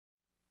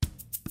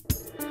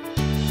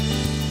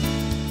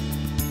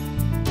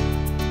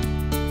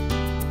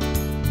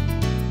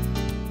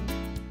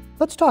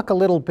Let's talk a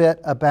little bit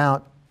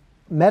about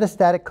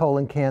metastatic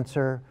colon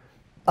cancer,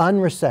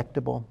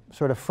 unresectable,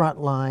 sort of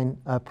frontline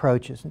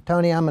approaches. And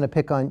Tony, I'm going to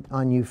pick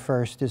on you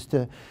first, as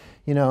to,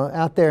 you know,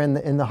 out there in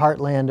the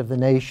heartland of the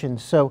nation.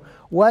 So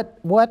how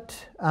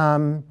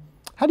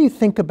do you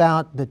think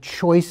about the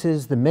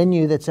choices, the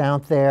menu that's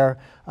out there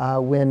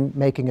when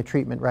making a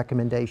treatment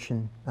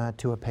recommendation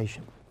to a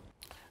patient?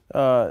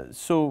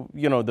 So,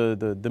 you know,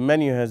 the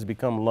menu has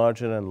become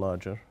larger and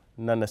larger,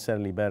 not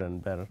necessarily better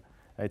and better.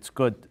 It's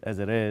good as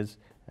it is,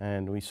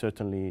 and we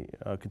certainly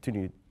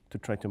continue to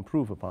try to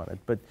improve upon it.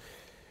 But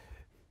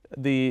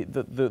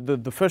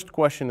the first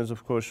question is,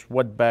 of course,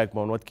 what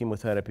backbone, what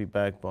chemotherapy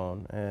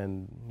backbone?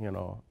 And, you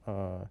know,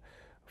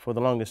 for the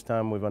longest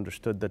time, we've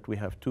understood that we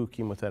have two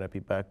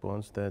chemotherapy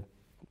backbones that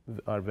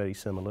are very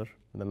similar.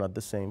 They're not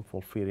the same,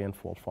 FOLFIRI and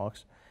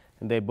FOLFOX,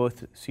 and they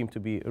both seem to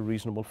be a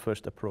reasonable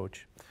first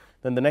approach.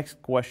 Then the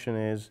next question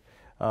is,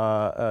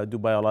 do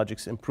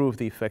biologics improve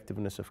the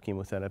effectiveness of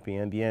chemotherapy?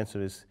 And the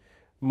answer is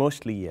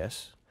mostly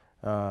yes,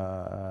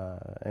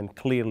 and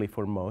clearly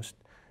for most.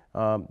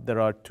 There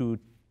are two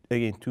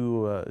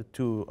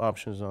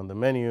options on the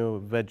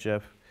menu: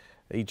 VEGF,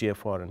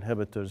 EGFR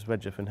inhibitors.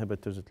 VEGF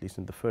inhibitors, at least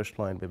in the first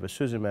line,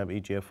 bevacizumab.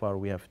 EGFR,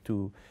 we have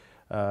two,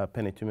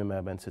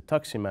 panitumumab and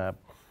cetuximab.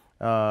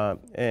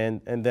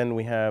 And then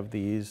we have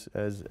these,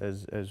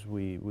 as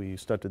we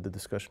started the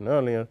discussion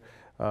earlier,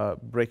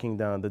 breaking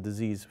down the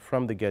disease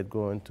from the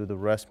get-go into the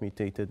RAS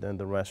mutated and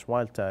the RAS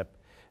wild type.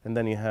 And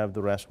then you have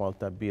the RAS wild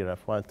type,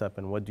 BRAF wild type,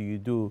 and what do you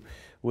do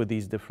with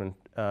these different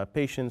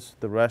patients?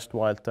 The RAS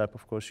wild type,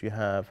 of course, you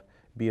have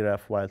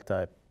BRAF wild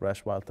type,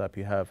 RAS wild type.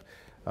 You have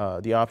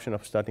the option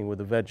of starting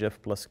with a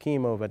VEGF plus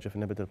chemo, VEGF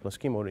inhibitor plus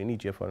chemo, or an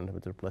EGFR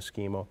inhibitor plus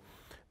chemo.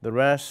 The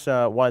RAS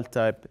wild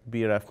type,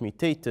 BRAF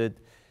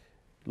mutated,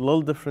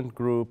 little different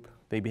group.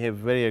 They behave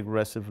very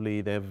aggressively.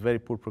 They have very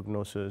poor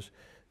prognosis.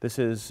 This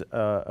is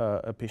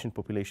a patient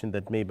population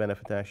that may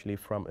benefit actually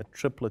from a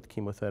triplet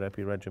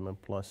chemotherapy regimen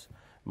plus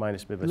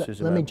minus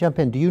bevacizumab. Let me jump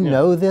in. Do you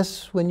know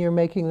this when you're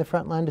making the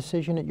frontline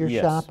decision at your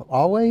shop?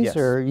 Always? Yes.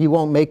 Or you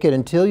won't make it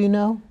until you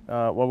know?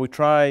 Well, we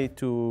try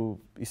to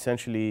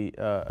essentially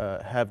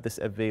have this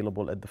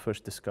available at the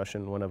first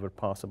discussion whenever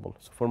possible.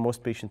 So for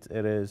most patients,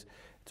 it's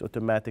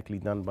automatically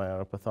done by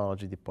our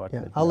pathology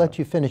department. Yeah, I'll let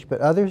you finish,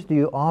 but others, do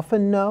you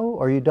often know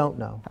or you don't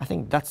know? I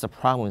think that's the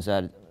problem, is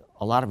that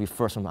a lot of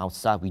referrals from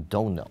outside we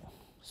don't know.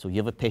 So you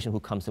have a patient who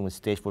comes in with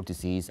stage 4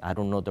 disease, I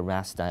don't know the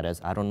RAS status,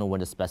 I don't know where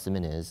the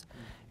specimen is,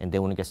 and they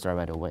want to get started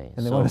right away.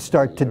 And they want to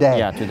start today.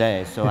 Yeah,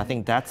 today. So I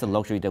think that's a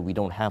luxury that we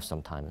don't have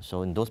sometimes.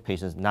 So in those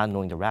patients, not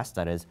knowing the RAS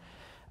status,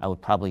 I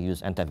would probably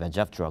use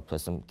anti-VEGF drug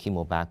plus some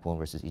chemo backbone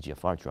versus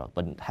EGFR drug.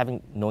 But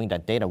knowing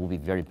that data will be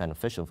very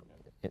beneficial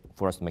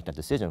for us to make that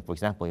decision. For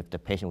example, if the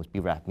patient was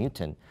BRAF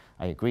mutant,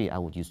 I agree, I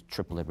would use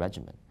triplet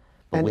regimen.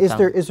 But and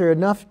is there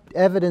enough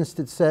evidence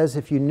that says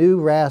if you knew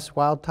RAS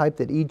wild type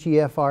that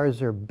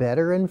EGFRs are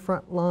better in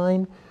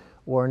frontline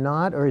or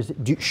not? Or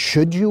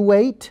should you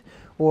wait,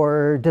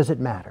 or does it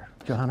matter?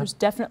 Johanna? There's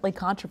definitely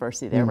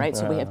controversy there, right?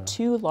 So we have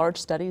two large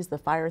studies, the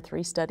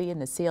FIRE3 study and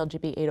the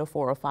CLGB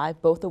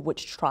 80405, both of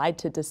which tried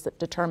to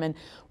determine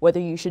whether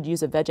you should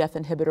use a VEGF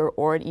inhibitor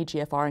or an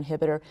EGFR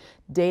inhibitor.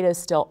 Data is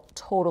still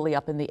totally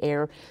up in the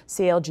air.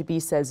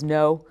 CLGB says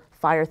no,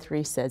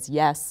 FIRE3 says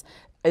yes.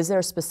 Is there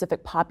a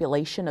specific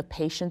population of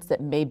patients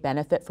that may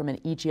benefit from an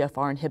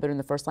EGFR inhibitor in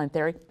the first-line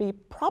therapy?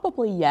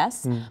 Probably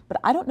yes, but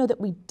I don't know that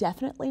we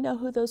definitely know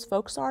who those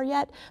folks are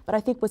yet. But I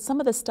think with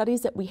some of the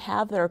studies that we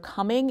have that are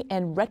coming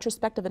and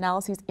retrospective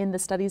analyses in the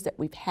studies that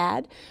we've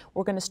had,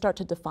 we're going to start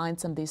to define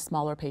some of these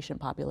smaller patient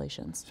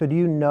populations. So do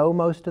you know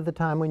most of the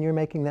time when you're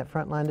making that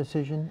frontline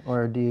decision,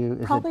 or do you?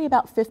 Probably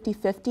about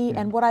 50-50,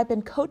 and what I've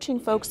been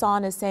coaching folks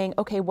on is saying,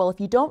 okay, well, if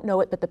you don't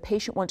know it, but the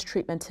patient wants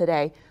treatment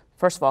today,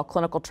 first of all,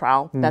 clinical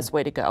trial, best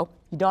way to go.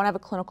 You don't have a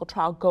clinical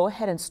trial, go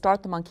ahead and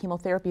start them on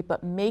chemotherapy,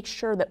 but make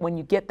sure that when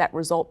you get that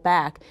result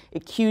back,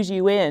 it cues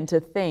you in to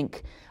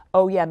think,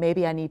 oh yeah,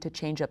 maybe I need to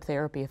change up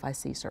therapy if I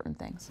see certain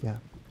things. Yeah.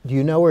 Do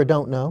you know or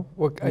don't know?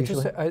 Well,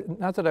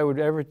 not that I would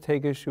ever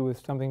take issue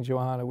with something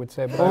Johanna would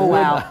say, but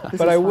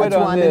I would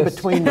on this,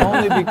 between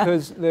only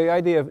because the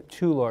idea of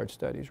two large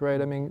studies,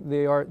 right? I mean,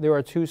 there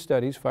are two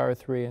studies,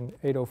 FIRE3 and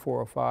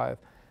 80405.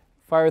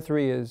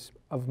 FIRE3 is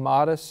of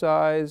modest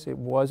size. It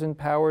wasn't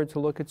powered to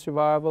look at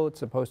survival. It's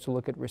supposed to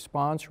look at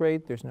response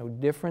rate. There's no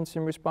difference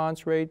in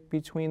response rate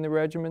between the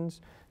regimens,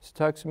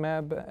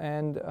 cetuximab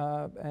and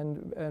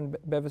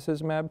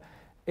bevacizumab.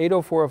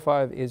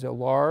 80405 is a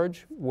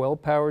large,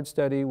 well-powered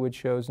study which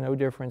shows no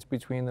difference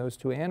between those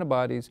two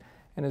antibodies.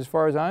 And as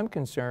far as I'm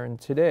concerned,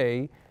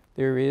 today,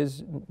 there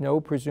is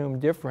no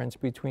presumed difference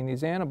between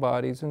these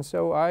antibodies, and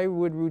so I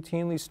would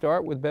routinely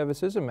start with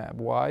bevacizumab.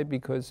 Why?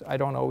 Because I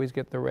don't always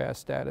get the RAS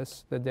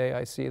status the day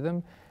I see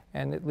them,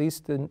 and at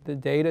least the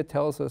data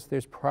tells us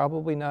there's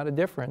probably not a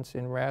difference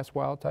in RAS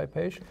wild-type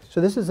patients.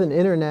 So this is an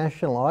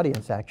international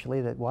audience,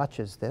 actually, that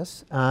watches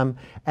this,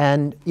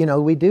 and you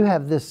know, we do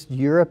have this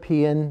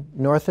European,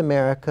 North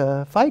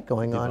America fight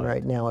going on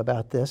right now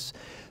about this.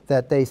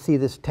 that they see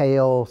this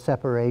tail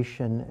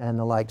separation and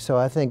the like. So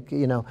I think,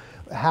 you know,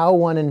 how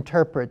one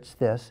interprets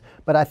this,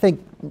 but I think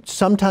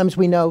sometimes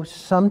we know,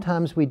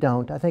 sometimes we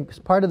don't. I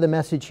think part of the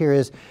message here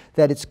is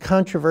that it's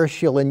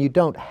controversial and you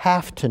don't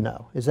have to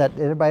know. Is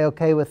everybody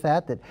okay with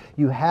that? That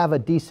you have a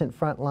decent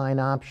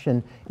frontline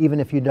option even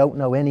if you don't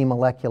know any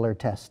molecular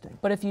testing.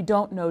 But if you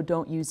don't know,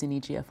 don't use an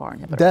EGFR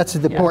inhibitor. That's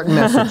the important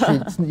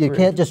message. You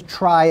can't just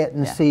try it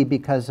and see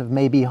because of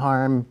maybe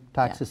harm,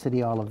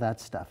 toxicity, all of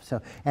that stuff.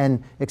 So,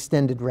 and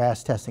extended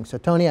RAS testing. So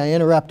Tony, I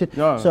interrupted.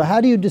 No. So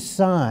how do you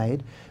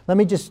decide? Let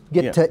me just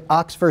get to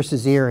Ox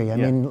versus Erie. I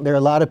mean, there are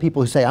a lot of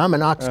people who say, I'm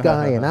an Ox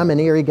guy and I'm an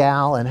Erie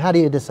gal, and how do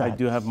you decide? I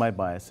do have my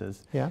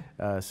biases, Yeah.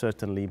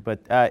 Certainly. But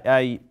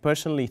I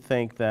personally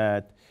think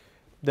that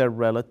they're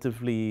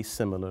relatively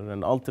similar,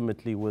 and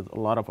ultimately with a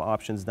lot of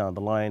options down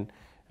the line,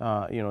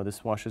 you know,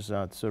 this washes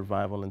out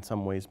survival in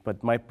some ways.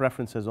 But my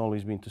preference has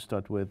always been to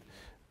start with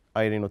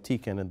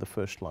irinotecan in the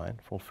first line,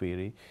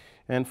 FOLFIRI.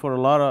 And for a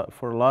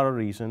lot of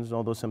reasons,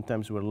 although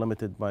sometimes we're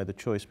limited by the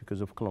choice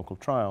because of clinical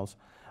trials,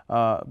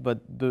 but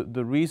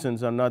the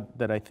reasons are not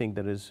that I think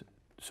there is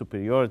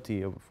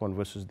superiority of one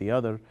versus the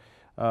other.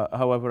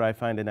 However, I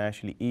find it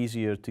actually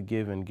easier to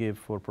give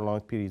for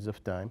prolonged periods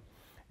of time,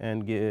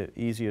 and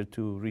easier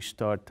to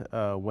restart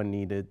when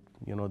needed.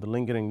 You know, the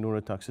lingering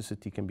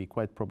neurotoxicity can be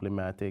quite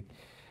problematic.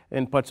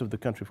 In parts of the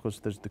country, of course,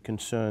 there's the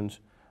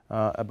concerns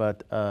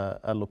about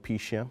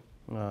alopecia.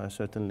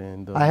 Certainly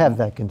in the... I have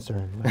that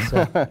concern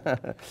myself.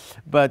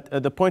 But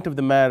the point of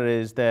the matter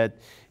is that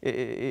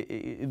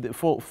the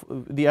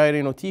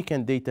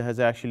irinotecan data has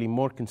actually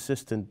more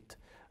consistent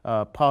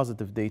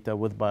positive data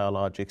with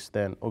biologics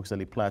than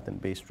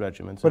oxaliplatin-based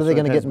regimens. What are they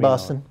going to get in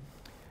Boston?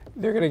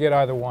 They're going to get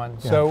either one.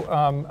 Yeah.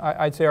 So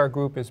I'd say our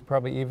group is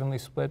probably evenly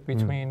split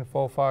between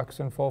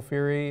FOLFOX and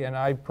FOLFIRI, and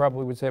I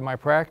probably would say my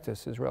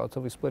practice is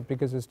relatively split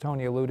because, as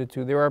Tony alluded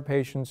to, there are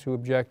patients who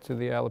object to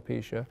the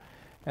alopecia,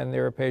 and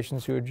there are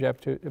patients who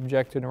object to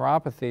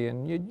neuropathy,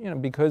 and you know,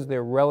 because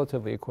they're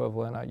relatively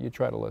equivalent, you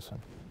try to listen.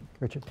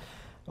 Richard?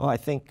 Well, I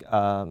think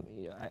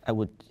I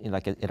would,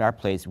 like at our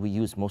place, we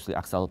use mostly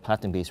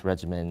oxaliplatin-based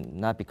regimen,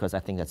 not because I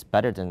think that's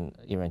better than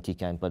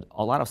irinotecan, but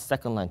a lot of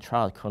second-line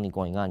trials currently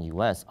going on in the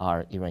US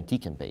are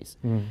irinotecan-based.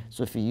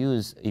 So if you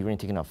use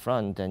irinotecan up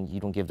front, then you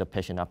don't give the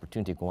patient an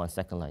opportunity to go on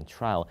second-line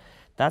trial.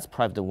 That's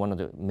probably one of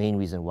the main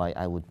reasons why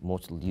I would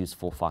mostly use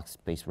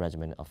FOLFOX-based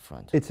regimen up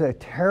front. It's a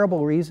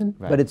terrible reason,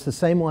 but it's the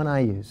same one I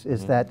use,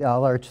 is that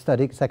all our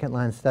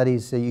second-line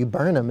studies, you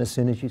burn them as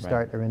soon as you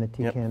start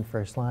irinotecan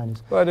first line.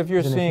 But if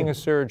you're seeing a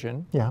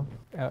surgeon,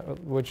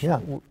 which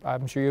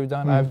I'm sure you've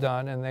done, I've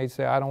done, and they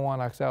say, I don't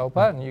want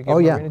oxaliplatin, you give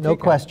them irinotecan. No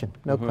question,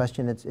 no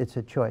question, it's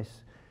a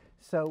choice.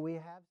 So we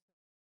have...